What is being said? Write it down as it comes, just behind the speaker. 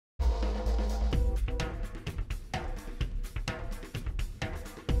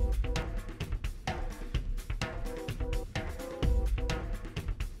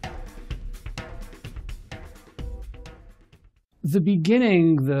the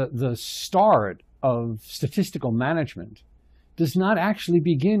beginning, the start of statistical management does not actually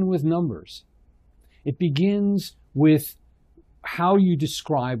begin with numbers. It begins with how you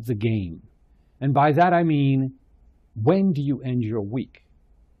describe the game. And by that I mean, when do you end your week?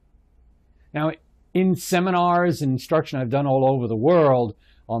 Now, in seminars and instruction I've done all over the world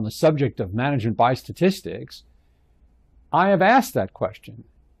on the subject of management by statistics, I have asked that question.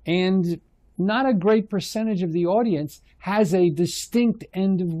 And not a great percentage of the audience has a distinct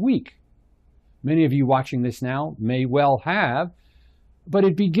end of week. Many of you watching this now may well have, but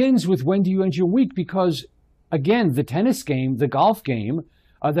it begins with when do you end your week? Because, again, the tennis game, the golf game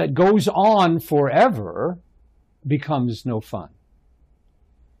that goes on forever becomes no fun.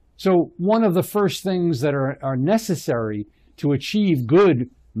 So one of the first things that are necessary to achieve good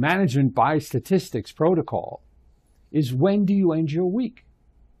management by statistics protocol is when do you end your week?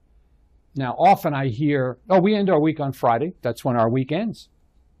 Now, often I hear, oh, we end our week on Friday. That's when our week ends.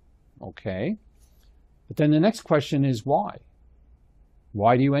 Okay. But then the next question is why?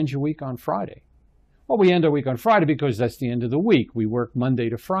 Why do you end your week on Friday? Well, we end our week on Friday because that's the end of the week. We work Monday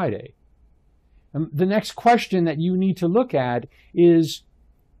to Friday. The next question that you need to look at is,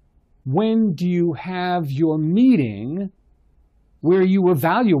 when do you have your meeting where you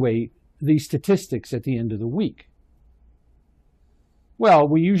evaluate the statistics at the end of the week? Well,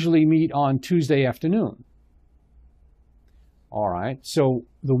 we usually meet on Tuesday afternoon. All right, so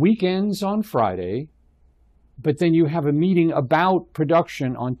the week ends on Friday, but then you have a meeting about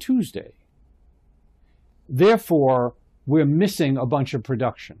production on Tuesday. Therefore, we're missing a bunch of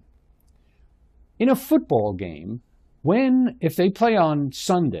production. In a football game, if they play on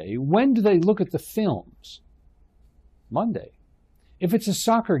Sunday, when do they look at the films? Monday. If it's a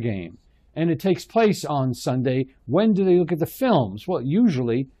soccer game and it takes place on Sunday, when do they look at the films? Well,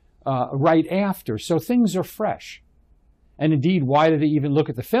 usually right after, so things are fresh. And indeed, why do they even look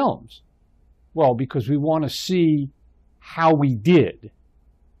at the films? Well, because we want to see how we did.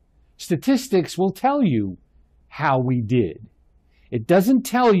 Statistics will tell you how we did. It doesn't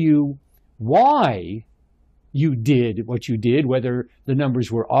tell you why you did what you did, whether the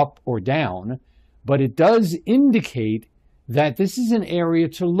numbers were up or down, but it does indicate that this is an area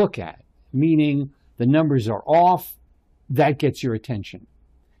to look at, meaning the numbers are off, that gets your attention.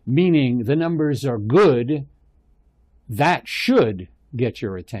 Meaning the numbers are good, that should get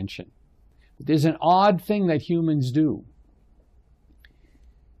your attention. But there's an odd thing that humans do.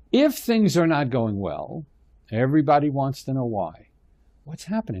 If things are not going well, everybody wants to know why. What's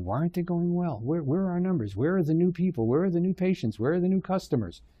happening? Why aren't they going well? Where are our numbers? Where are the new people? Where are the new patients? Where are the new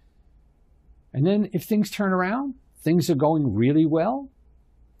customers? And then if things turn around, things are going really well,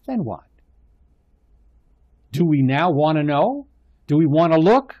 then what? Do we now want to know? Do we want to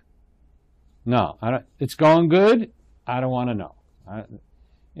look? No, it's going good. I don't want to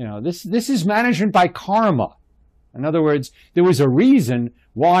know. This is management by karma. In other words, there was a reason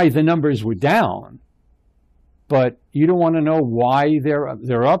why the numbers were down, but you don't want to know why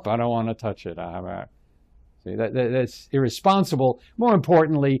they're up. I don't want to touch it. See, that's irresponsible. More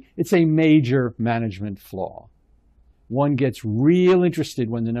importantly, it's a major management flaw. One gets real interested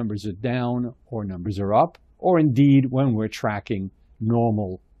when the numbers are down or numbers are up, or indeed when we're tracking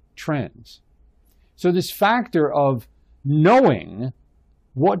normal trends. So this factor of knowing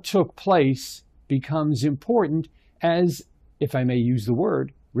what took place becomes important as, if I may use the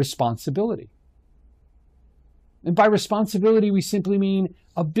word, responsibility. And by responsibility, we simply mean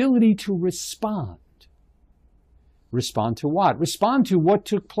ability to respond. Respond to what? Respond to what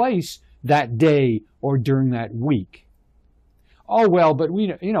took place that day or during that week. Oh, well, but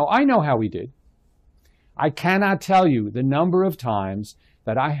I know how we did. I cannot tell you the number of times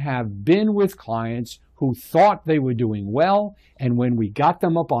that I have been with clients who thought they were doing well, and when we got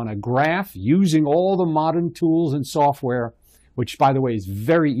them up on a graph using all the modern tools and software, which, by the way, is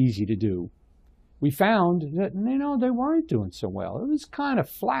very easy to do, we found that, they weren't doing so well. It was kind of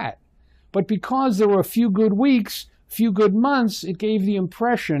flat. But because there were a few good weeks, a few good months, it gave the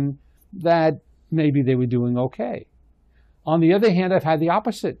impression that maybe they were doing okay. On the other hand, I've had the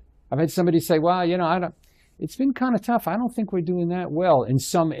opposite. I've had somebody say, well, it's been kind of tough. I don't think we're doing that well in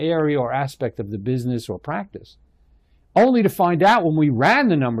some area or aspect of the business or practice. Only to find out when we ran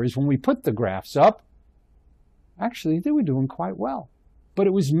the numbers, when we put the graphs up, actually, they were doing quite well. But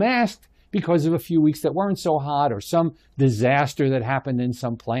it was masked because of a few weeks that weren't so hot or some disaster that happened in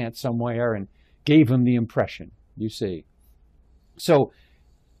some plant somewhere and gave them the impression, you see. So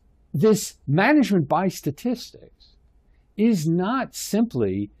this management by statistics is not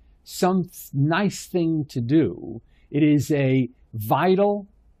simply some nice thing to do. It is a vital,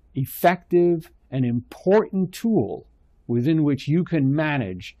 effective, and important tool within which you can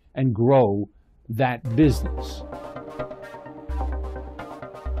manage and grow that business.